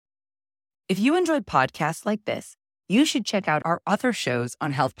If you enjoyed podcasts like this, you should check out our other shows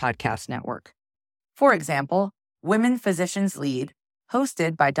on Health Podcast Network. For example, Women Physicians Lead,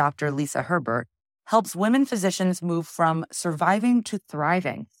 hosted by Dr. Lisa Herbert, helps women physicians move from surviving to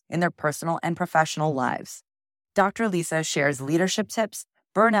thriving in their personal and professional lives. Dr. Lisa shares leadership tips,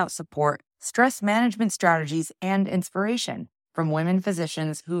 burnout support, stress management strategies, and inspiration from women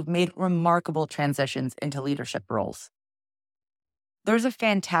physicians who've made remarkable transitions into leadership roles. There's a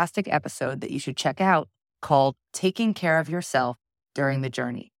fantastic episode that you should check out called Taking Care of Yourself During the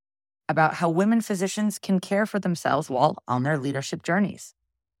Journey, about how women physicians can care for themselves while on their leadership journeys.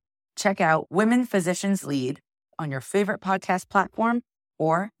 Check out Women Physicians Lead on your favorite podcast platform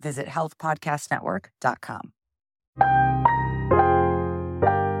or visit healthpodcastnetwork.com.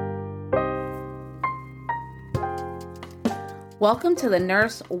 Welcome to the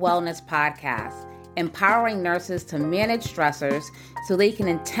Nurse Wellness Podcast, empowering nurses to manage stressors so they can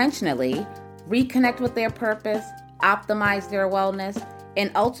intentionally reconnect with their purpose, optimize their wellness,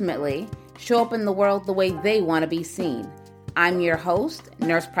 and ultimately show up in the world the way they want to be seen. I'm your host,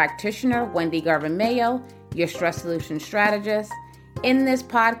 nurse practitioner Wendy Garvin-Mayo, your stress solution strategist. In this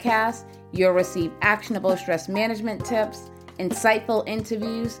podcast, you'll receive actionable stress management tips, insightful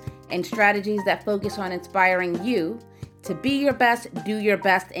interviews, and strategies that focus on inspiring you to be your best, do your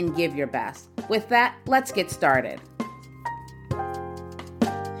best, and give your best. With that, let's get started.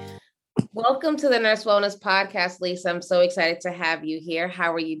 Welcome to the Nurse Wellness Podcast, Lisa. I'm so excited to have you here.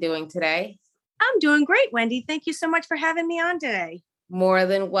 How are you doing today? I'm doing great, Wendy. Thank you so much for having me on today. More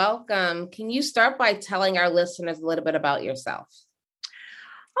than welcome. Can you start by telling our listeners a little bit about yourself?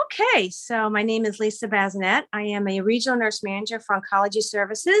 Okay, so my name is Lisa Bazinet. I am a regional nurse manager for oncology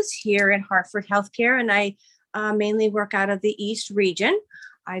services here at Hartford Healthcare, and I mainly work out of the East region.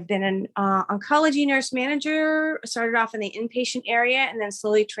 I've been an oncology nurse manager, started off in the inpatient area and then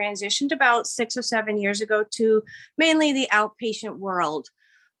slowly transitioned about 6 or 7 years ago to mainly the outpatient world.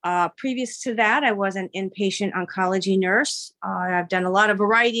 Previous to that, I was an inpatient oncology nurse. I've done a lot of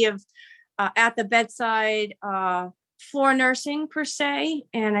variety of at the bedside floor nursing per se.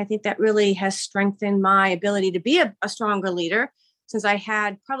 And I think that really has strengthened my ability to be a stronger leader since I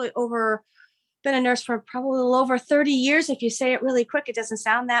had been a nurse for probably a little over 30 years. If you say it really quick, it doesn't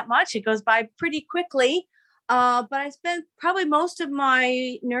sound that much. It goes by pretty quickly. But I spent probably most of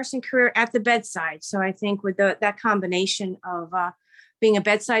my nursing career at the bedside. So I think with that combination of being a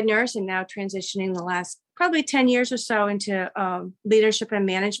bedside nurse and now transitioning the last probably 10 years or so into leadership and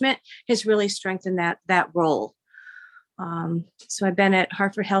management has really strengthened that role. So I've been at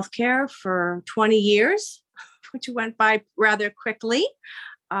Hartford Healthcare for 20 years, which went by rather quickly.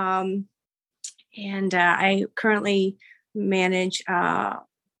 And I currently manage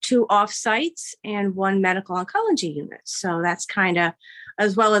 2 offsites and 1 medical oncology unit. So that's kind of,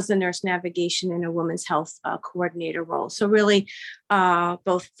 as well as the nurse navigation and a women's health coordinator role. So really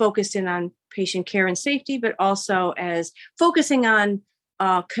both focused in on patient care and safety, but also as focusing on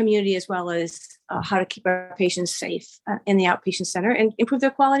community as well as how to keep our patients safe in the outpatient center and improve their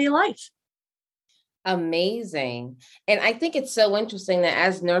quality of life. Amazing. And I think it's so interesting that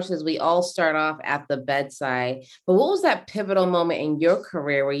as nurses, we all start off at the bedside. But what was that pivotal moment in your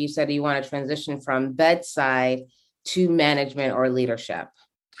career where you said you want to transition from bedside to management or leadership?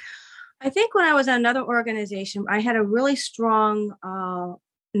 I think when I was at another organization, I had a really strong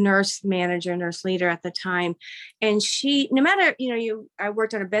nurse manager, nurse leader at the time. And she, no matter, I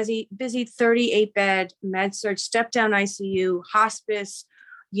worked on a busy 38-bed med-surg, step-down ICU, hospice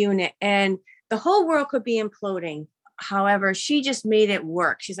unit, and the whole world could be imploding. However, she just made it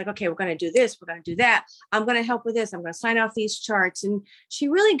work. She's like, okay, we're going to do this. We're going to do that. I'm going to help with this. I'm going to sign off these charts. And she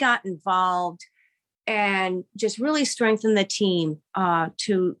really got involved and just really strengthened the team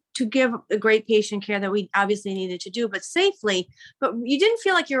to give a great patient care that we obviously needed to do, but safely. But you didn't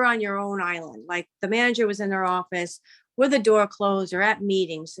feel like you're on your own island. Like the manager was in their office with the door closed or at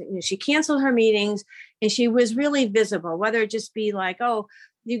meetings. She canceled her meetings and she was really visible, whether it just be like, oh,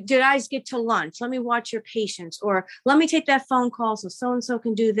 did I get to lunch? Let me watch your patients, or let me take that phone call so so-and-so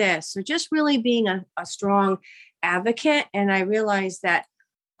can do this. So just really being a strong advocate. And I realized that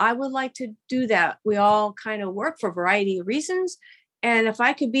I would like to do that. We all kind of work for a variety of reasons. And if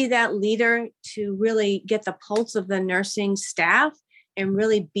I could be that leader to really get the pulse of the nursing staff and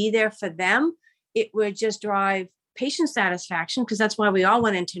really be there for them, it would just drive patient satisfaction, because that's why we all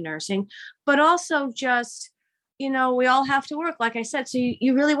went into nursing, but also just, we all have to work, like I said. So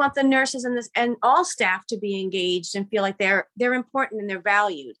you really want the nurses and all staff to be engaged and feel like they're important and they're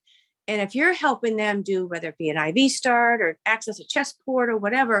valued. And if you're helping them do, whether it be an IV start or access a chest port or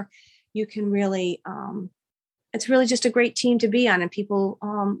whatever, you can really it's really just a great team to be on, and people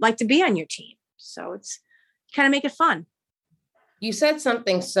like to be on your team. So it's kind of make it fun. You said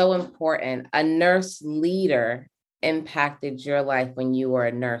something so important. A nurse leader impacted your life when you were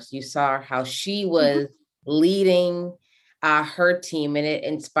a nurse. You saw how she was leading her team, and it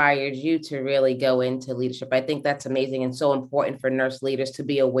inspired you to really go into leadership. I think that's amazing and so important for nurse leaders to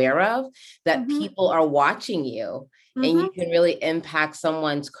be aware of, that people are watching you and you can really impact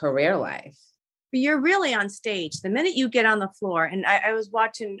someone's career life. You're really on stage the minute you get on the floor. And I was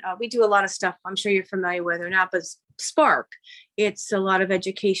watching, we do a lot of stuff I'm sure you're familiar with or not, but Spark, it's a lot of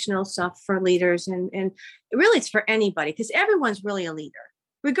educational stuff for leaders, and really it's for anybody, because everyone's really a leader.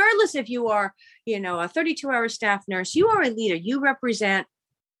 Regardless if you are, a 32-hour staff nurse, you are a leader. You represent,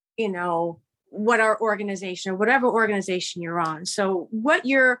 what our organization or whatever organization you're on. So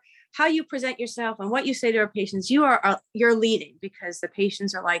how you present yourself and what you say to our patients, you're leading, because the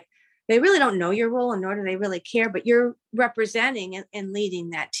patients are like, they really don't know your role, and nor do they really care, but you're representing and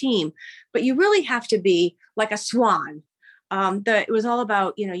leading that team. But you really have to be like a swan. It was all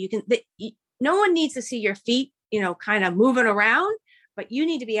about, no one needs to see your feet, kind of moving around, but you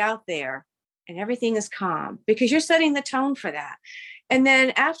need to be out there and everything is calm, because you're setting the tone for that. And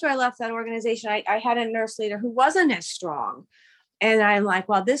then after I left that organization, I had a nurse leader who wasn't as strong. And I'm like,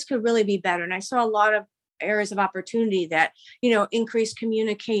 well, this could really be better. And I saw a lot of areas of opportunity that, increased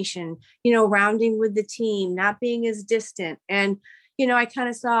communication, rounding with the team, not being as distant. And, I kind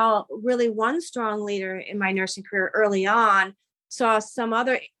of saw really one strong leader in my nursing career early on, saw some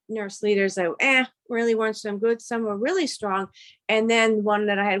other nurse leaders that really weren't so good. Some were really strong. And then one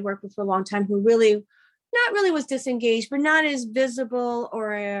that I had worked with for a long time who not really was disengaged, but not as visible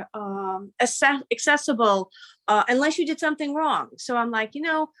or accessible unless you did something wrong. So I'm like,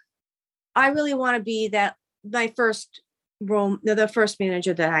 I really want to be my first role, the first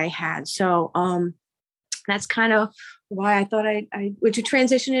manager that I had. So that's kind of why I thought I would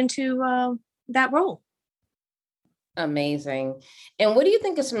transition into that role. Amazing. And what do you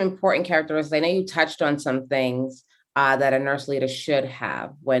think are some important characteristics? I know you touched on some things that a nurse leader should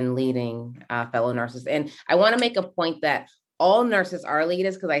have when leading fellow nurses. And I want to make a point that all nurses are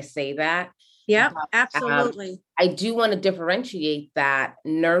leaders, because I say that. Yeah, absolutely. I do want to differentiate that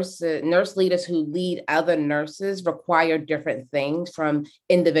nurse leaders who lead other nurses require different things from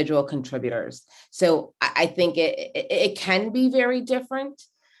individual contributors. So I think it can be very different.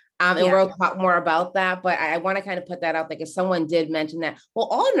 And we'll talk more about that. But I want to kind of put that out there, because someone did mention that, well,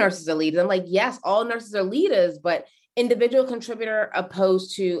 all nurses are leaders. I'm like, yes, all nurses are leaders, but individual contributor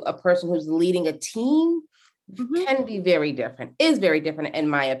opposed to a person who's leading a team can be very different, is very different in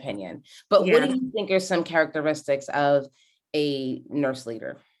my opinion. But what do you think are some characteristics of a nurse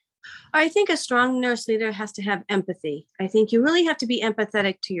leader? I think a strong nurse leader has to have empathy. I think you really have to be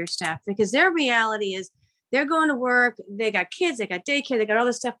empathetic to your staff, because their reality is they're going to work, they got kids, they got daycare, they got all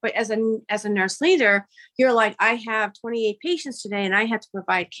this stuff. But as a nurse leader, you're like, I have 28 patients today and I have to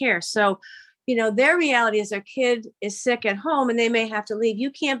provide care. So their reality is their kid is sick at home and they may have to leave.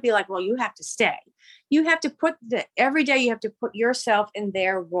 You can't be like, well, you have to stay. You have to every day you have to put yourself in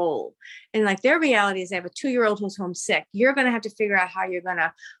their role. And like their reality is they have a 2-year-old who's home sick. You're going to have to figure out how you're going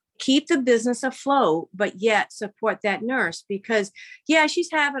to keep the business afloat, but yet support that nurse, because he's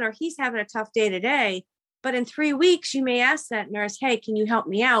having a tough day today. But in 3 weeks, you may ask that nurse, hey, can you help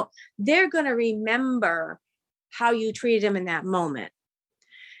me out? They're going to remember how you treated them in that moment.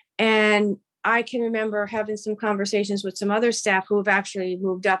 And I can remember having some conversations with some other staff who have actually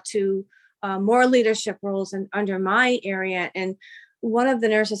moved up to more leadership roles under my area. And one of the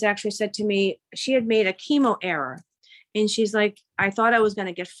nurses actually said to me, she had made a chemo error. And she's like, I thought I was going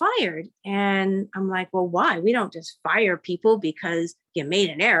to get fired. And I'm like, well, why? We don't just fire people because you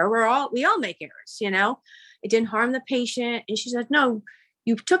made an error. We all make errors, It didn't harm the patient. And she said, no,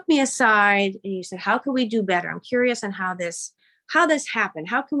 you took me aside and you said, how can we do better? I'm curious on how this happened.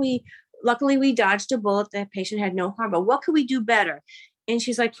 Luckily we dodged a bullet. The patient had no harm, but what could we do better? And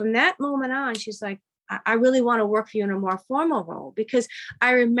she's like, from that moment on, she's like, I really want to work for you in a more formal role, because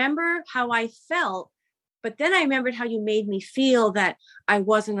I remember how I felt, but then I remembered how you made me feel that I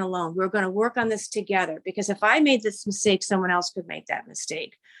wasn't alone. We were going to work on this together, because if I made this mistake, someone else could make that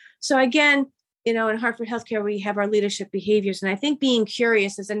mistake. So again, in Hartford Healthcare, we have our leadership behaviors. And I think being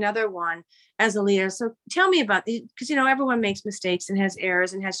curious is another one as a leader. So tell me about these, because, everyone makes mistakes and has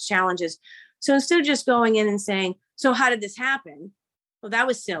errors and has challenges. So instead of just going in and saying, so how did this happen? Well, that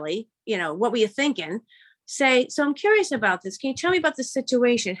was silly. What were you thinking? Say, so I'm curious about this. Can you tell me about the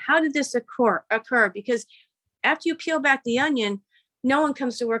situation? How did this occur? Because after you peel back the onion, no one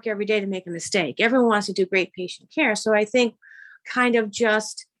comes to work every day to make a mistake. Everyone wants to do great patient care. So I think kind of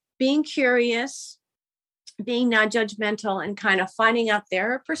just being curious, being non-judgmental and kind of finding out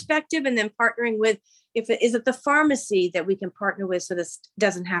their perspective, and then partnering with, is it the pharmacy that we can partner with so this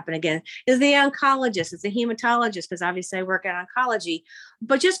doesn't happen again? Is the oncologist, is the hematologist, because obviously I work in oncology,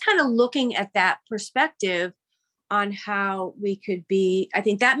 but just kind of looking at that perspective on how we could be. I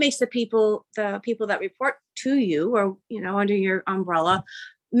think that makes the people that report to you, or, under your umbrella,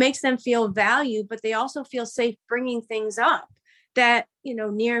 makes them feel valued, but they also feel safe bringing things up that,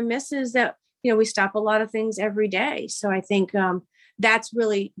 near misses that, we stop a lot of things every day. So I think that's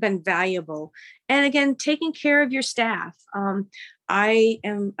really been valuable. And again, taking care of your staff. I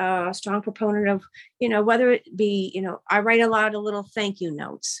am a strong proponent of, whether it be, I write a lot of little thank you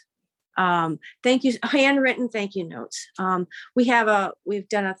notes. Thank you, handwritten thank you notes. We've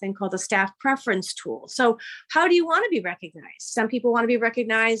done a thing called the staff preference tool. So how do you want to be recognized? Some people want to be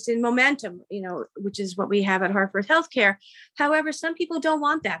recognized in momentum, which is what we have at Hartford Healthcare. However, some people don't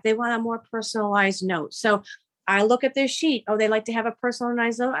want that. They want a more personalized note. So I look at their sheet. Oh, they like to have a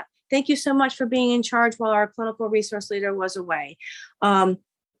personalized note. Thank you so much for being in charge while our clinical resource leader was away.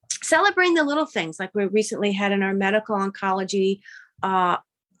 Celebrating the little things, like we recently had in our medical oncology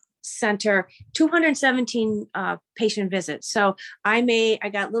center, 217 patient visits. So I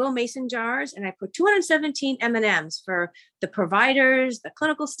got little mason jars and I put 217 M&Ms for the providers, the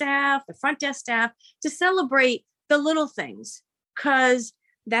clinical staff, the front desk staff, to celebrate the little things, because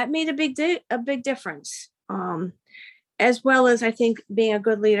that made a big difference. As well as, I think being a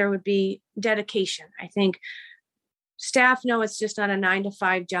good leader would be dedication. I think staff know it's just not a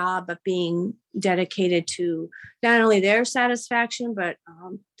 9-to-5 job, but being dedicated to not only their satisfaction, but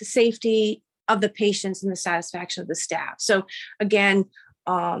the safety of the patients and the satisfaction of the staff. So again,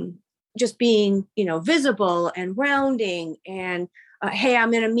 just being, visible and rounding and, hey,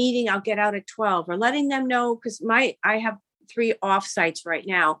 I'm in a meeting, I'll get out at 12, or letting them know, because I have 3 off sites right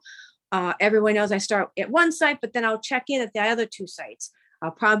now. Everyone knows I start at one site, but then I'll check in at the other 2 sites. I'll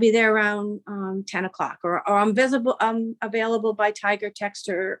probably be there around 10 o'clock, or I'm available by Tiger text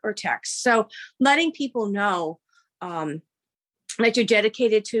or text. So letting people know that you're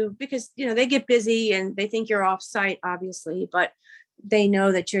dedicated to, because, they get busy and they think you're off site, obviously, but they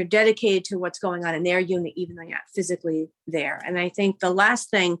know that you're dedicated to what's going on in their unit, even though you're not physically there. And I think the last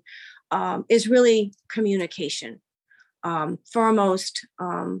thing is really communication. Foremost,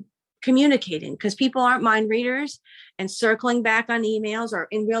 communicating, because people aren't mind readers, and circling back on emails or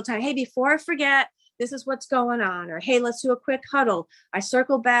in real time. Hey, before I forget, this is what's going on. Or, hey, let's do a quick huddle. I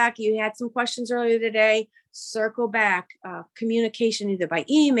circle back. You had some questions earlier today. Circle back. Communication either by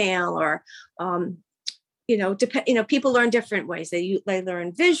email or, people learn different ways. They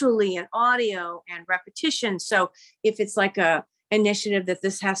learn visually and audio and repetition. So if it's like a initiative that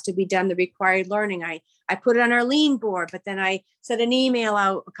this has to be done, the required learning, I put it on our lean board, but then I send an email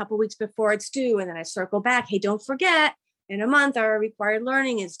out a couple of weeks before it's due. And then I circle back. Hey, don't forget, in a month, our required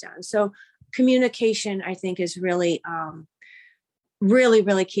learning is done. So communication, I think, is really, really,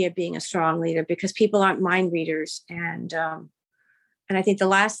 really key at being a strong leader, because people aren't mind readers. And I think the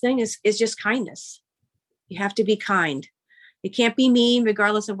last thing is just kindness. You have to be kind. You can't be mean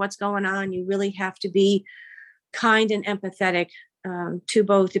regardless of what's going on. You really have to be kind and empathetic to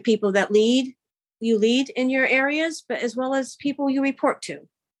both the people that you lead in your areas, but as well as people you report to,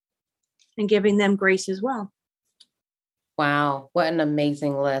 and giving them grace as well. Wow, what an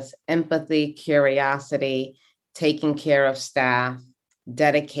amazing list. Empathy, curiosity, taking care of staff,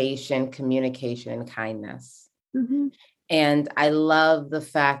 dedication, communication, and kindness. Mm-hmm. And I love the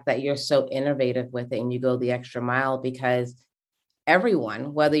fact that you're so innovative with it and you go the extra mile, because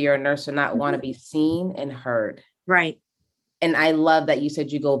everyone, whether you're a nurse or not, want to be seen and heard. Right. And I love that you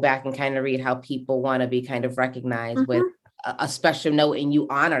said you go back and kind of read how people want to be kind of recognized with a special note, and you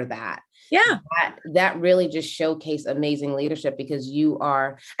honor that. Yeah. That really just showcased amazing leadership, because you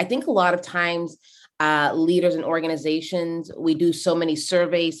are, I think a lot of times leaders and organizations, we do so many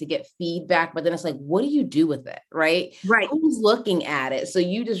surveys to get feedback, but then it's like, what do you do with it? Right. Right. Who's looking at it? So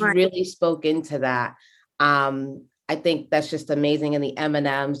you just really spoke into that. I think that's just amazing. And the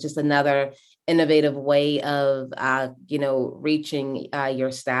M&Ms, just another innovative way of, reaching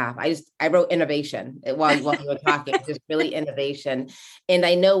your staff. I wrote innovation while you were talking, just really innovation. And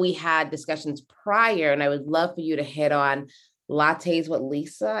I know we had discussions prior, and I would love for you to hit on lattes with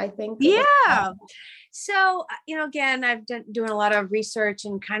Lisa, I think. Yeah. So, again, I've doing a lot of research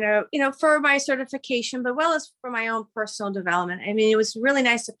and kind of, for my certification, but well as for my own personal development. I mean, it was really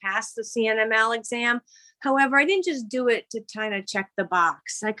nice to pass the CNML exam. However, I didn't just do it to kind of check the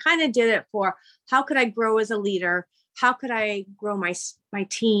box. I kind of did it for how could I grow as a leader? How could I grow my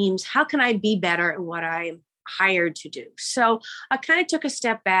teams? How can I be better at what I'm hired to do. So I kind of took a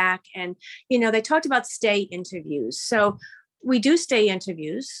step back and, they talked about stay interviews. So we do stay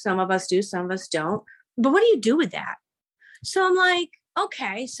interviews. Some of us do, some of us don't. But what do you do with that? So I'm like,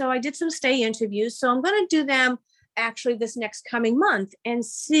 okay, so I did some stay interviews. So I'm going to do them actually this next coming month and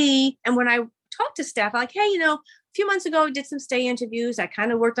see. And when I talk to staff, I'm like, hey, a few months ago, we did some stay interviews. I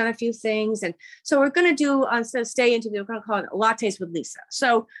kind of worked on a few things. And so we're going to do instead of stay interview, we're going to call it lattes with Lisa.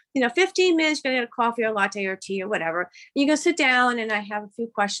 So, 15 minutes, you're going to get a coffee or a latte or tea or whatever. And you're going to sit down and I have a few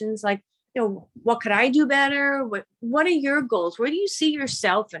questions like, what could I do better? What are your goals? Where do you see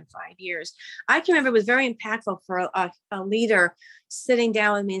yourself in 5 years? I can remember it was very impactful for a leader sitting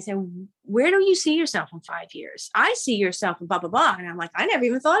down with me and saying, where do you see yourself in 5 years? I see yourself in blah, blah, blah. And I'm like, I never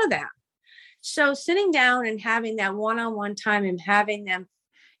even thought of that. So sitting down and having that one-on-one time and having them,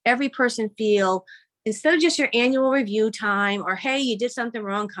 every person feel, instead of just your annual review time or, hey, you did something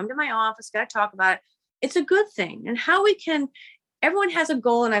wrong, come to my office, got to talk about it. It's a good thing. And how we can, everyone has a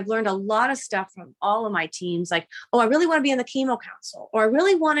goal. And I've learned a lot of stuff from all of my teams. Like, oh, I really want to be in the chemo council, or I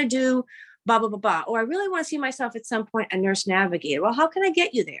really want to do blah, blah, blah, blah. Or I really want to see myself at some point a nurse navigator. Well, how can I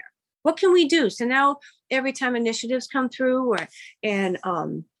get you there? What can we do? So now every time initiatives come through and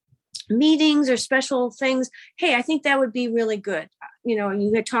meetings or special things, hey, I think that would be really good.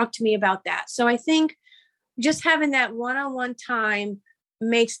 You had talked to me about that. So I think just having that one-on-one time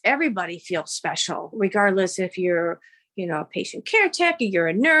makes everybody feel special, regardless if you're, a patient care tech, you're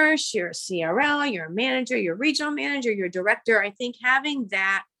a nurse, you're a CRL, you're a manager, you're a regional manager, you're a director. I think having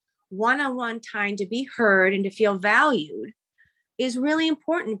that one-on-one time to be heard and to feel valued is really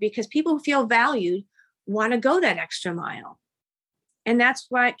important, because people who feel valued want to go that extra mile. And that's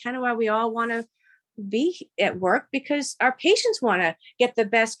why we all want to be at work, because our patients want to get the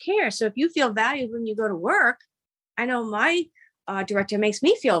best care. So if you feel valued when you go to work, I know my director makes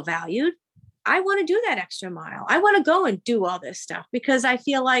me feel valued. I want to do that extra mile. I want to go and do all this stuff, because I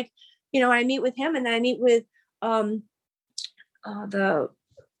feel like, I meet with him and then I meet with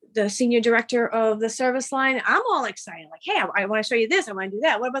the senior director of the service line. I'm all excited. Like, hey, I want to show you this. I want to do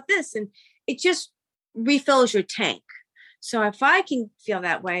that. What about this? And it just refills your tank. So if I can feel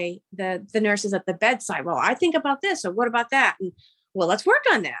that way, the nurses at the bedside, well, I think about this, or what about that? And well, let's work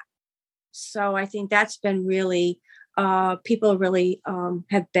on that. So I think that's been really, people really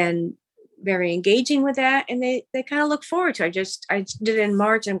have been very engaging with that. And they kind of look forward to it. I did it in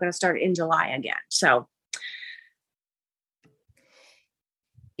March. And I'm going to start in July again. So.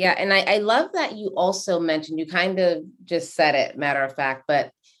 Yeah. And I love that you also mentioned, you kind of just said it, matter of fact,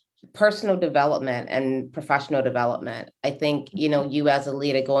 but personal development and professional development. I think, you as a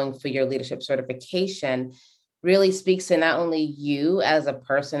leader going for your leadership certification really speaks to not only you as a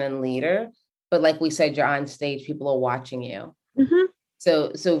person and leader, but like we said, you're on stage, people are watching you. Mm-hmm.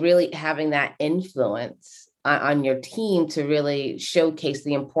 So really having that influence on your team to really showcase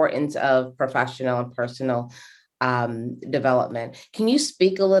the importance of professional and personal development. Can you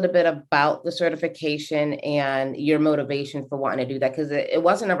speak a little bit about the certification and your motivation for wanting to do that? Because it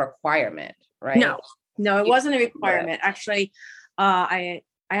wasn't a requirement, right? No, it wasn't a requirement. Actually, I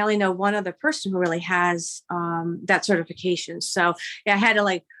only know one other person who really has that certification. So I had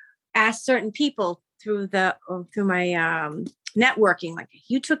to ask certain people through my networking,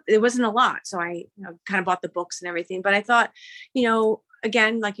 it wasn't a lot. So I kind of bought the books and everything, but I thought,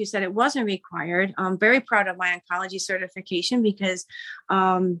 again, like you said, it wasn't required. I'm very proud of my oncology certification, because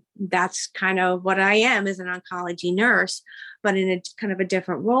that's kind of what I am, as an oncology nurse, but in a kind of a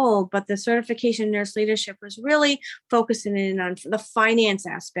different role. But the certification nurse leadership was really focusing in on the finance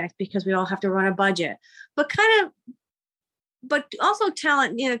aspect, because we all have to run a budget, but also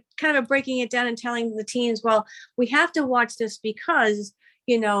telling, kind of breaking it down and telling the teams, well, we have to watch this because,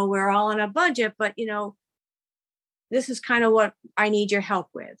 we're all on a budget, but, this is kind of what I need your help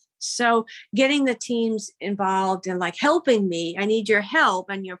with. So getting the teams involved and helping me, I need your help,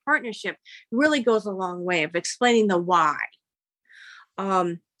 and your partnership really goes a long way of explaining the why.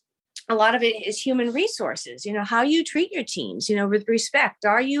 A lot of it is human resources, how you treat your teams, with respect.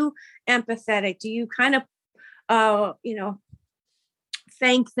 Are you empathetic? Do you kind of,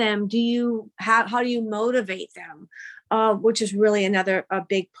 thank them? How do you motivate them? Which is really a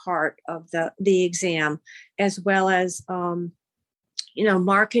big part of the exam, as well as,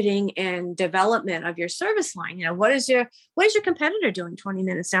 marketing and development of your service line. What is your competitor doing 20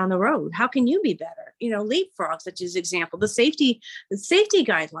 minutes down the road? How can you be better? Leapfrog, such as example, the safety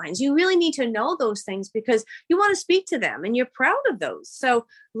guidelines. You really need to know those things, because you want to speak to them and you're proud of those. So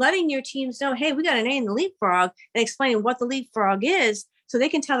letting your teams know, hey, we got an A in the leapfrog, and explaining what the leapfrog is, so they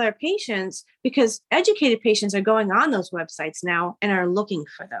can tell their patients, because educated patients are going on those websites now and are looking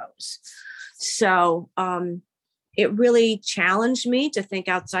for those. So it really challenged me to think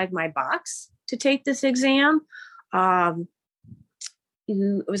outside my box to take this exam. It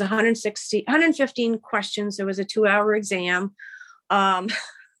was 115 questions. It was a 2-hour exam.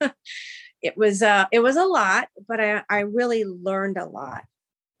 It was a lot, but I really learned a lot.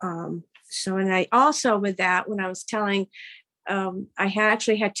 And I also, with that, when I was telling, I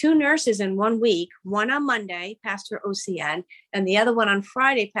actually had 2 nurses in 1 week, one on Monday passed her OCN and the other one on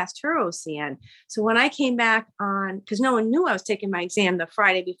Friday passed her OCN. So when I came back because no one knew I was taking my exam the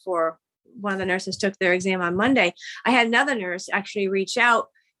Friday before one of the nurses took their exam on Monday, I had another nurse actually reach out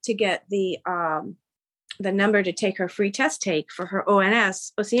to get the number to take her free test take for her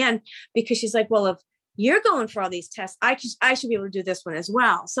OCN, because she's like, well, if you're going for all these tests, I should be able to do this one as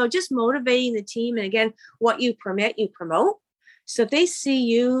well. So just motivating the team. And again, what you permit, you promote. So if they see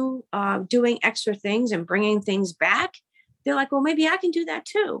you doing extra things and bringing things back, they're like, well, maybe I can do that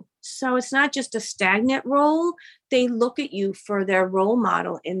too. So it's not just a stagnant role. They look at you for their role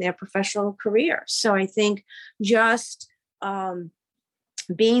model in their professional career. So I think just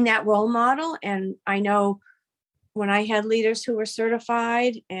being that role model. And I know when I had leaders who were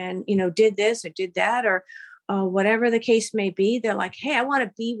certified and, did this or did that or whatever the case may be, they're like, hey, I want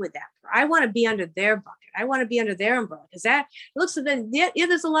to be with that. I want to be under their bucket. I want to be under their umbrella, because that looks at them. Yeah,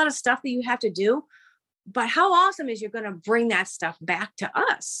 there's a lot of stuff that you have to do, but how awesome is you're going to bring that stuff back to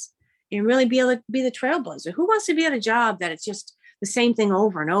us and really be able to be the trailblazer? Who wants to be at a job that it's just the same thing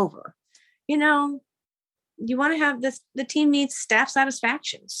over and over? You want to have this, the team needs staff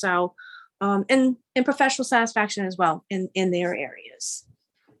satisfaction. So, and professional satisfaction as well in their areas.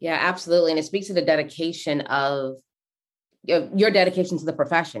 Yeah, absolutely. And it speaks to the dedication of your dedication to the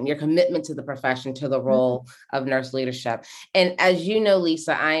profession, your commitment to the profession, to the role of nurse leadership. And as you know,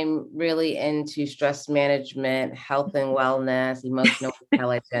 Lisa, I'm really into stress management, health and wellness, emotional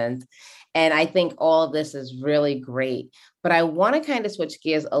intelligence. And I think all of this is really great. But I want to kind of switch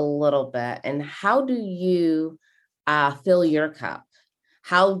gears a little bit. And how do you fill your cup?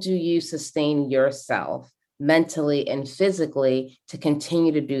 How do you sustain yourself mentally and physically to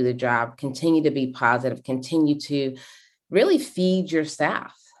continue to do the job, continue to be positive, continue to really feed your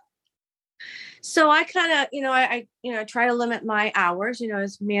staff? So I kind of, I try to limit my hours.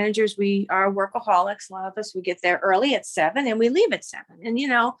 As managers, we are workaholics. A lot of us, we get there early at 7 and we leave at 7. And,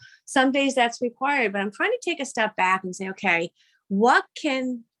 some days that's required, but I'm trying to take a step back and say, okay, what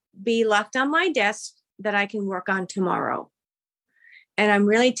can be left on my desk that I can work on tomorrow? And I'm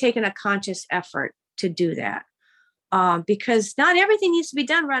really taking a conscious effort to do that because not everything needs to be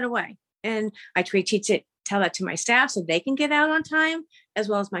done right away. And I tell that to my staff so they can get out on time, as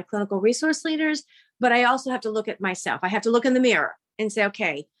well as my clinical resource leaders. But I also have to look at myself. I have to look in the mirror and say,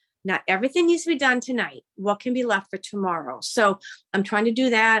 okay, not everything needs to be done tonight. What can be left for tomorrow? So I'm trying to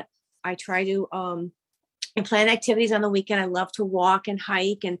do that. I try to plan activities on the weekend. I love to walk and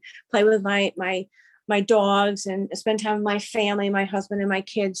hike and play with my dogs and spend time with my family, my husband and my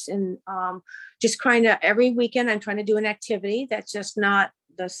kids. And just kind of every weekend, I'm trying to do an activity that's just not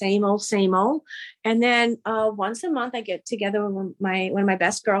the same old. And then once a month, I get together with one of my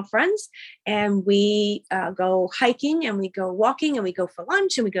best girlfriends, and we go hiking and we go walking and we go for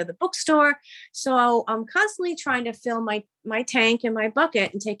lunch and we go to the bookstore. So I'm constantly trying to fill my tank and my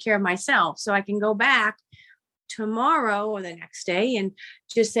bucket and take care of myself so I can go back tomorrow or the next day and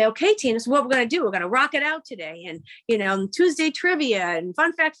just say, okay, team, this is what we're going to do. We're going to rock it out today. And, Tuesday trivia and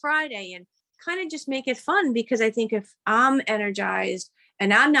Fun Fact Friday, and kind of just make it fun, because I think if I'm energized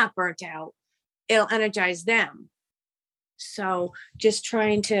and I'm not burnt out, it'll energize them. So just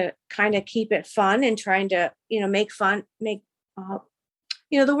trying to kind of keep it fun and trying to, make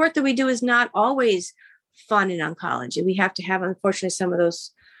the work that we do is not always fun in oncology. We have to have, unfortunately, some of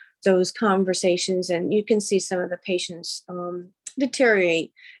those conversations, and you can see some of the patients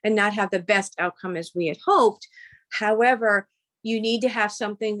deteriorate and not have the best outcome as we had hoped. However, you need to have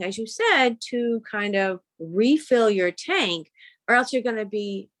something, as you said, to kind of refill your tank, or else you're going to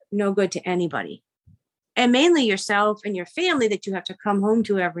be no good to anybody, and mainly yourself and your family that you have to come home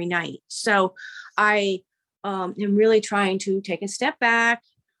to every night. So I am really trying to take a step back,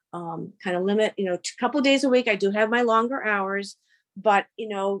 kind of limit, a couple of days a week. I do have my longer hours, but,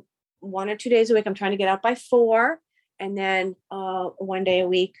 1 or 2 days a week, I'm trying to get out by 4. And then 1 day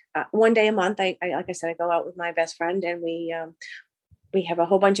a month, I like I said, I go out with my best friend, and we have a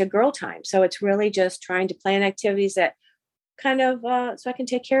whole bunch of girl time. So it's really just trying to plan activities that kind of, so I can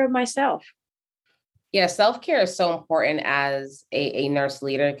take care of myself. Yeah, self-care is so important as a nurse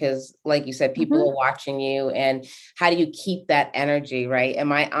leader, because like you said, people are watching you, and how do you keep that energy, right? And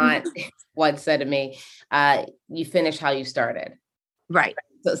my aunt once said to me, you finish how you started. Right.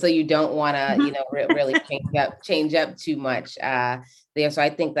 So you don't want to, Mhm. really change up too much there. So I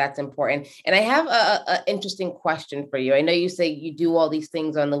think that's important. And I have a interesting question for you. I know you say you do all these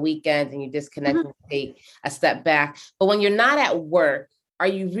things on the weekends and you disconnect Mhm. and take a step back. But when you're not at work, are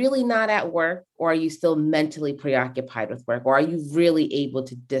you really not at work, or are you still mentally preoccupied with work, or are you really able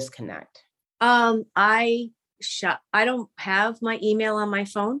to disconnect? I don't have my email on my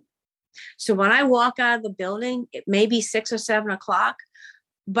phone. So when I walk out of the building, it may be 6 or 7 o'clock,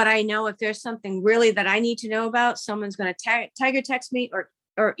 but I know if there's something really that I need to know about, someone's going to tiger text me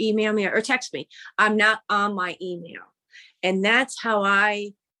or email me or text me. I'm not on my email. And that's how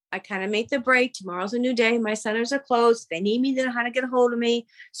I kind of make the break. Tomorrow's a new day. My centers are closed. They need me to know how to get a hold of me.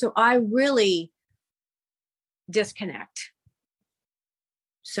 So I really disconnect.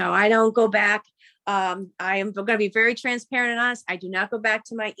 So I don't go back. I am going to be very transparent and honest. I do not go back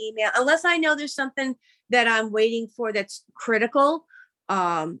to my email unless I know there's something that I'm waiting for that's critical,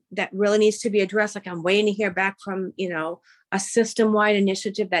 that really needs to be addressed. Like I'm waiting to hear back from, a system-wide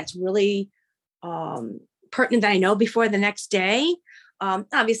initiative that's really pertinent that I know before the next day.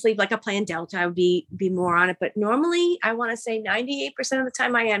 Obviously, like a plan Delta, I would be more on it. But normally, I want to say 98% of the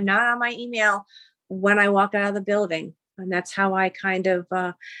time I am not on my email when I walk out of the building. And that's how I kind of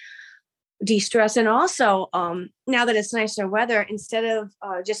de-stress. And also, now that it's nicer weather, instead of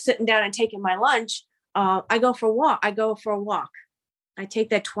just sitting down and taking my lunch, I go for a walk. I take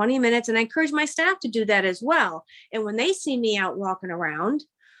that 20 minutes, and I encourage my staff to do that as well. And when they see me out walking around,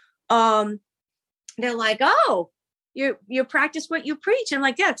 they're like, "Oh, you practice what you preach." I'm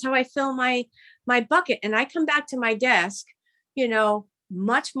like, "Yeah, that's how I fill my bucket." And I come back to my desk,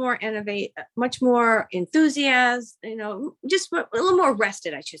 much more innovate, much more enthusiasm, just a little more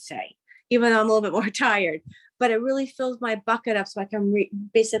rested, I should say, even though I'm a little bit more tired. But it really fills my bucket up, so I can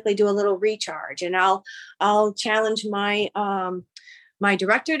basically do a little recharge. And I'll challenge my my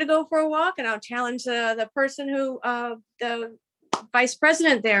director to go for a walk, and I'll challenge the person who the vice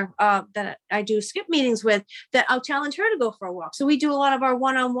president there that I do skip meetings with, that I'll challenge her to go for a walk. So we do a lot of our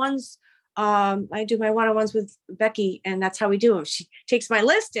one-on-ones. I do my one-on-ones with Becky, and that's how we do them. She takes my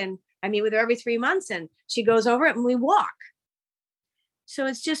list, and I meet with her every 3 months, and she goes over it and we walk. So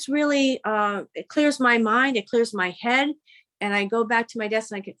it's just really, it clears my mind, it clears my head, and I go back to my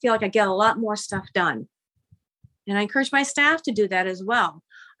desk and I feel like I get a lot more stuff done. And I encourage my staff to do that as well.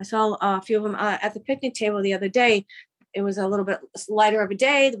 I saw a few of them at the picnic table the other day. It was a little bit lighter of a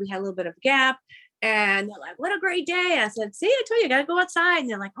day. We had a little bit of a gap. And they're like, "What a great day." I said, "See, I told you, I got to go outside." And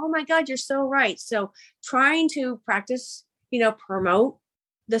they're like, "Oh my God, you're so right." So trying to practice, promote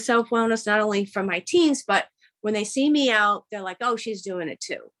the self-wellness, not only from my teens, but when they see me out, they're like, "Oh, she's doing it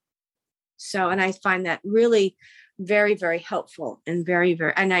too." So, and I find that really very, very helpful, and very,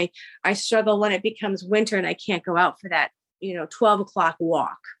 very, and I struggle when it becomes winter and I can't go out for that, 12 o'clock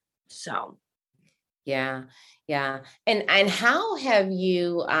walk. So. Yeah. Yeah. And how have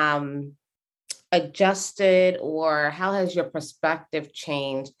you adjusted, or how has your perspective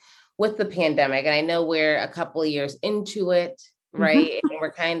changed with the pandemic? And I know we're a couple of years into it, Mhm. right? And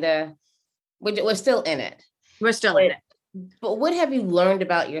we're still in it. We're still in it. But what have you learned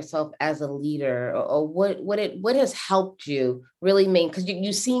about yourself as a leader, or what has helped you really because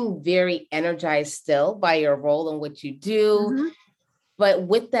you seem very energized still by your role and what you do. Mhm. But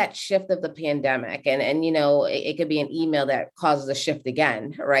with that shift of the pandemic, and it could be an email that causes a shift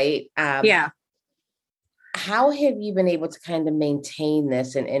again, right? Yeah. How have you been able to kind of maintain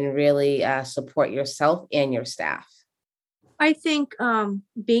this and really support yourself and your staff? I think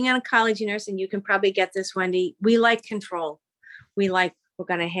being an oncology nurse, and you can probably get this, Wendy, we like control. We're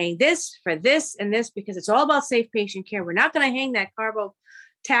going to hang this for this and this because it's all about safe patient care. We're not going to hang that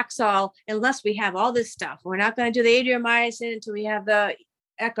carbotaxol unless we have all this stuff. We're not going to do the adriamycin until we have the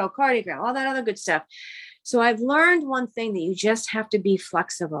echocardiogram, all that other good stuff. So I've learned one thing, that you just have to be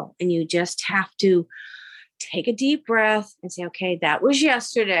flexible, and you just have to take a deep breath and say, okay, that was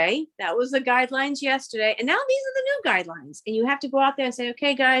yesterday. That was the guidelines yesterday. And now these are the new guidelines. And you have to go out there and say,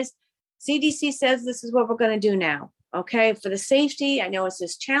 okay, guys, CDC says this is what we're going to do now. Okay. For the safety, I know it's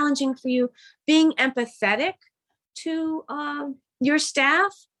just challenging for you, being empathetic to your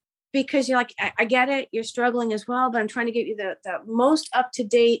staff, because you're like, I get it. You're struggling as well, but I'm trying to get you the most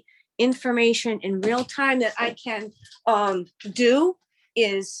up-to-date information in real time that I can do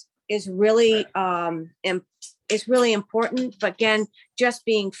is really really important. But again, just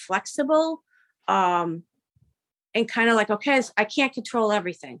being flexible and kind of like, okay, I can't control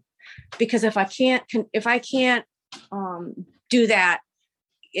everything, because if I can't do that,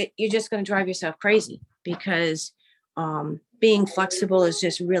 you're just going to drive yourself crazy, because being flexible is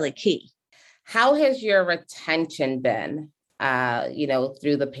just really key. How has your retention been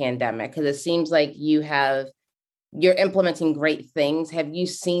through the pandemic? Because it seems like you're implementing great things. Have you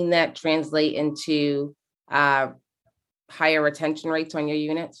seen that translate into higher retention rates on your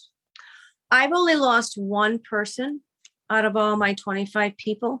units? I've only lost one person out of all my 25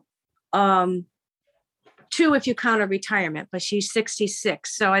 people. Two, if you count a retirement, but she's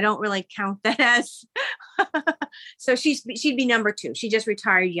 66. So I don't really count that as, so she'd be number two. She just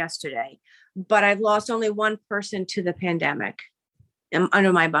retired yesterday, but I've lost only one person to the pandemic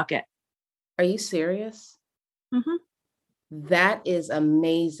under my bucket. Are you serious? Mm-hmm. That is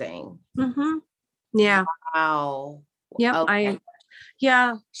amazing. Mm-hmm. Yeah. Wow. Yeah. Okay.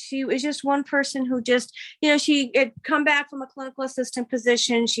 She was just one person who just, she had come back from a clinical assistant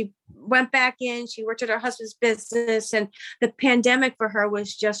position. She went back in, she worked at her husband's business, and the pandemic for her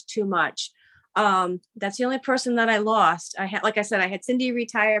was just too much. That's the only person that I lost. Like I said, I had Cindy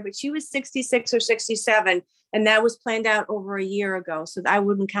retire, but she was 66 or 67, and that was planned out over a year ago. So I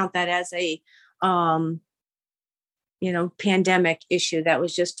wouldn't count that as a, pandemic issue. That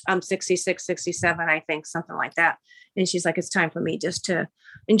was just, I'm 66, 67, I think, something like that. And she's like, it's time for me just to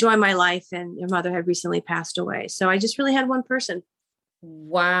enjoy my life. And your mother had recently passed away. So I just really had one person.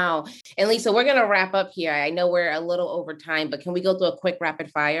 Wow. And Lisa, we're going to wrap up here. I know we're a little over time, but can we go through a quick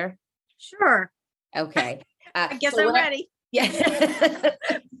rapid fire? Sure. Okay. I guess I'm ready. Yeah. So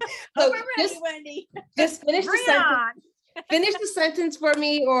we're ready, Wendy. Just finish the sentence. Finish the sentence for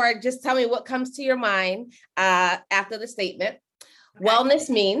me, or just tell me what comes to your mind after the statement. Okay. Wellness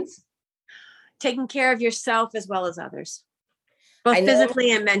means taking care of yourself as well as others, both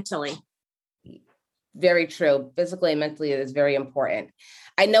physically and mentally. Very true. Physically and mentally, it is very important.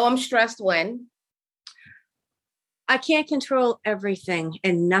 I know I'm stressed when I can't control everything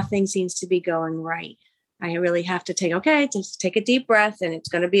and nothing seems to be going right. I really have to just take a deep breath and it's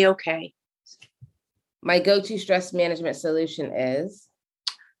going to be okay. My go-to stress management solution is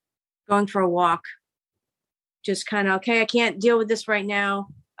going for a walk. Just kind of, I can't deal with this right now.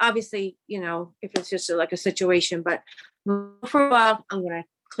 Obviously, if it's just like a situation, but for a while, I'm going to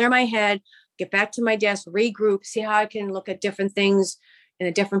clear my head, get back to my desk, regroup, see how I can look at different things in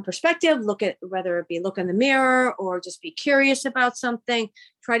a different perspective, look in the mirror or just be curious about something,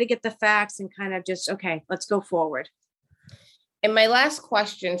 try to get the facts and kind of just, let's go forward. And my last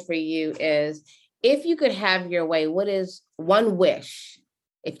question for you is, if you could have your way, what is one wish?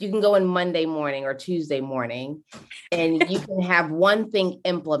 If you can go in Monday morning or Tuesday morning and you can have one thing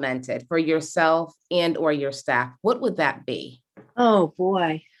implemented for yourself and or your staff, what would that be? Oh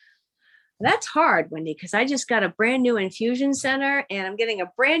boy, that's hard, Wendy, because I just got a brand new infusion center and I'm getting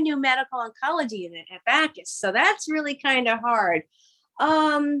a brand new medical oncology unit at Bacchus. So that's really kind of hard.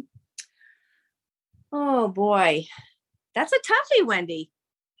 Oh boy, that's a toughie, Wendy.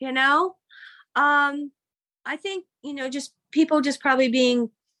 I think, just people just probably being,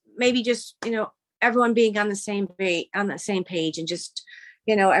 maybe just, everyone being on the same page and just,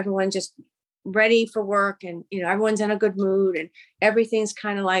 everyone just ready for work and, everyone's in a good mood and everything's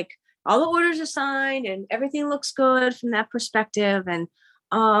kind of like all the orders are signed and everything looks good from that perspective. And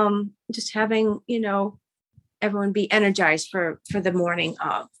just having, everyone be energized for the morning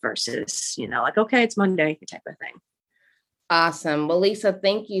of versus, it's Monday type of thing. Awesome. Well, Lisa,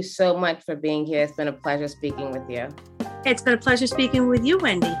 thank you so much for being here. It's been a pleasure speaking with you. It's been a pleasure speaking with you,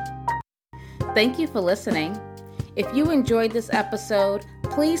 Wendy. Thank you for listening. If you enjoyed this episode,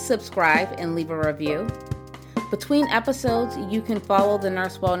 please subscribe and leave a review. Between episodes, you can follow the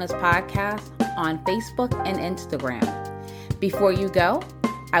Nurse Wellness Podcast on Facebook and Instagram. Before you go,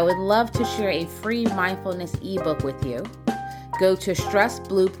 I would love to share a free mindfulness ebook with you. Go to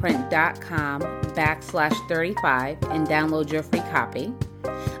stressblueprint.com/35 and download your free copy.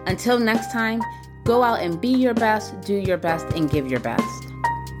 Until next time, go out and be your best, do your best, and give your best.